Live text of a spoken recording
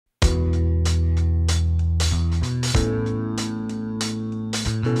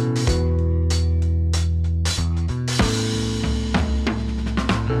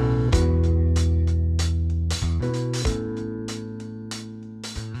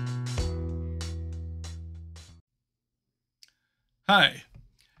Hi,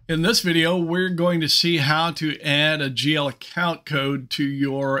 in this video we're going to see how to add a GL account code to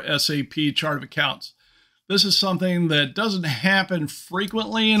your SAP chart of accounts. This is something that doesn't happen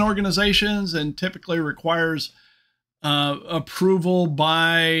frequently in organizations and typically requires approval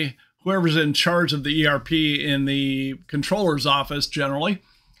by whoever's in charge of the ERP in the controller's office generally,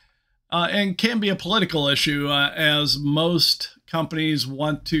 and can be a political issue as most companies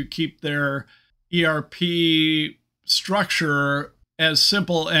want to keep their ERP structure as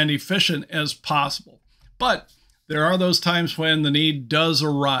simple and efficient as possible. But there are those times when the need does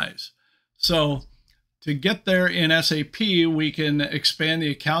arise. So to get there in SAP, we can expand the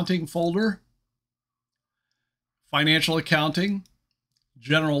accounting folder, financial accounting,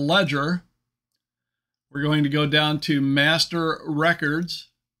 general ledger. We're going to go down to master records,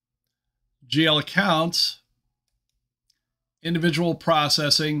 GL accounts, individual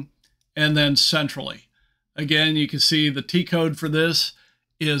processing, and then centrally. Again, you can see the TCode for this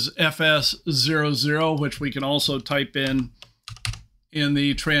is FS00, which we can also type in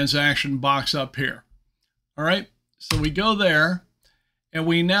the transaction box up here. All right, so we go there, and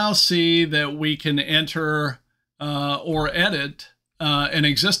we now see that we can enter or edit an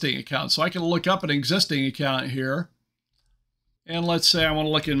existing account. So I can look up an existing account here, and let's say I want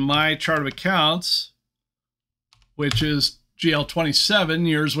to look in my chart of accounts, which is GL27,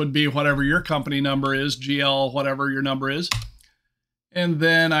 yours would be whatever your company number is, GL, whatever your number is. And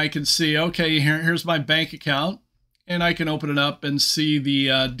then I can see, okay, here's my bank account, and I can open it up and see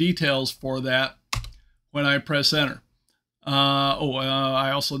the details for that when I press enter. I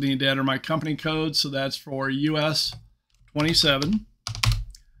also need to enter my company code, so that's for US 27.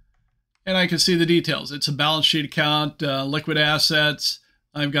 And I can see the details. It's a balance sheet account, liquid assets.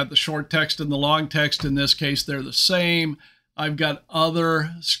 I've got the short text and the long text. In this case, they're the same. I've got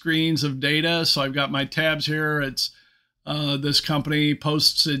other screens of data. So I've got my tabs here. It's this company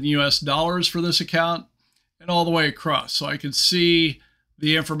posts in US dollars for this account and all the way across. So I can see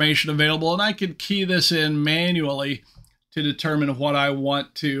the information available, and I can key this in manually to determine what I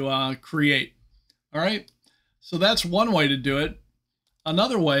want to create. All right. So that's one way to do it.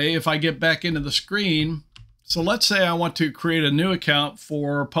 Another way, if I get back into the screen, so let's say I want to create a new account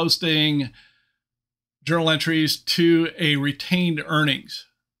for posting journal entries to a retained earnings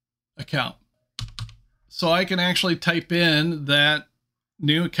account. So I can actually type in that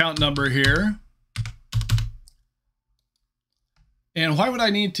new account number here. And why would I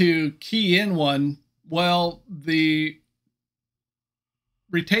need to key in one? Well, the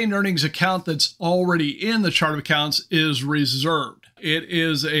retained earnings account that's already in the chart of accounts is reserved. It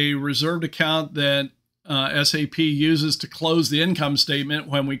is a reserved account that SAP uses to close the income statement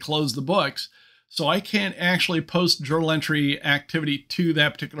when we close the books. So I can't actually post journal entry activity to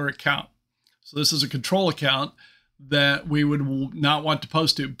that particular account. So this is a control account that we would not want to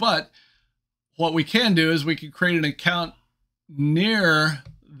post to. But what we can do is we can create an account near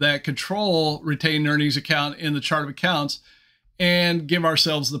that control retained earnings account in the chart of accounts and give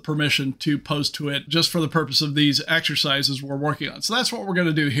ourselves the permission to post to it just for the purpose of these exercises we're working on. So that's what we're going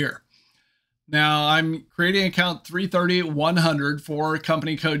to do here. Now I'm creating account 330-100 for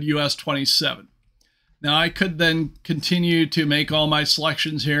company code US 27. Now I could then continue to make all my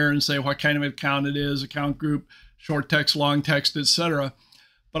selections here and say what kind of account it is, account group, short text, long text, etc.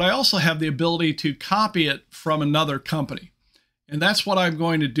 But I also have the ability to copy it from another company. And that's what I'm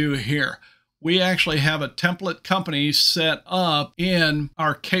going to do here. We actually have a template company set up in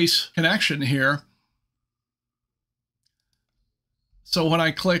our case connection here. So when I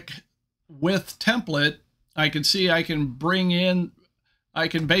click with template, I can see I can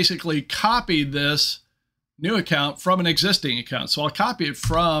basically copy this new account from an existing account. So I'll copy it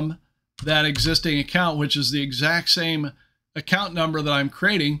from that existing account, which is the exact same account number that I'm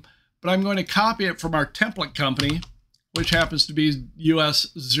creating, but I'm going to copy it from our template company, which happens to be US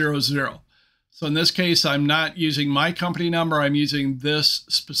 00. So in this case, I'm not using my company number. I'm using this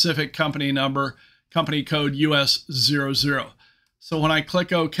specific company number, company code US 00. So when I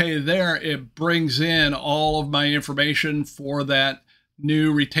click OK there, it brings in all of my information for that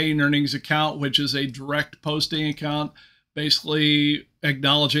new retained earnings account, which is a direct posting account, basically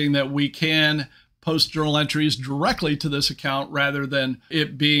acknowledging that we can post journal entries directly to this account rather than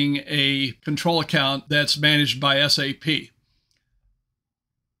it being a control account that's managed by SAP.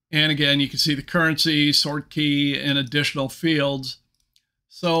 And again, you can see the currency, sort key, and additional fields.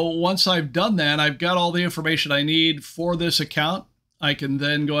 So once I've done that, I've got all the information I need for this account. I can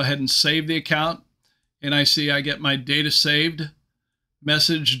then go ahead and save the account, and I see I get my data saved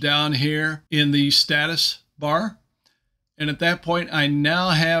message down here in the status bar. And at that point, I now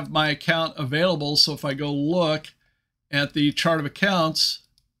have my account available. So if I go look at the chart of accounts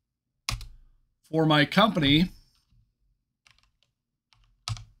for my company,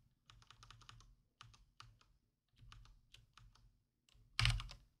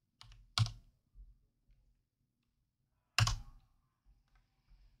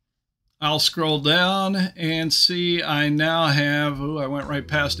 I'll scroll down and see I now have, ooh, I went right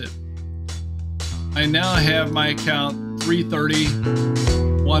past it. I now have my account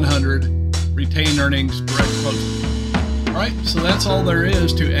 330, 100, retained earnings, direct quotes. All right, so that's all there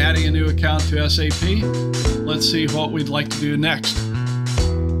is to adding a new account to SAP. Let's see what we'd like to do next.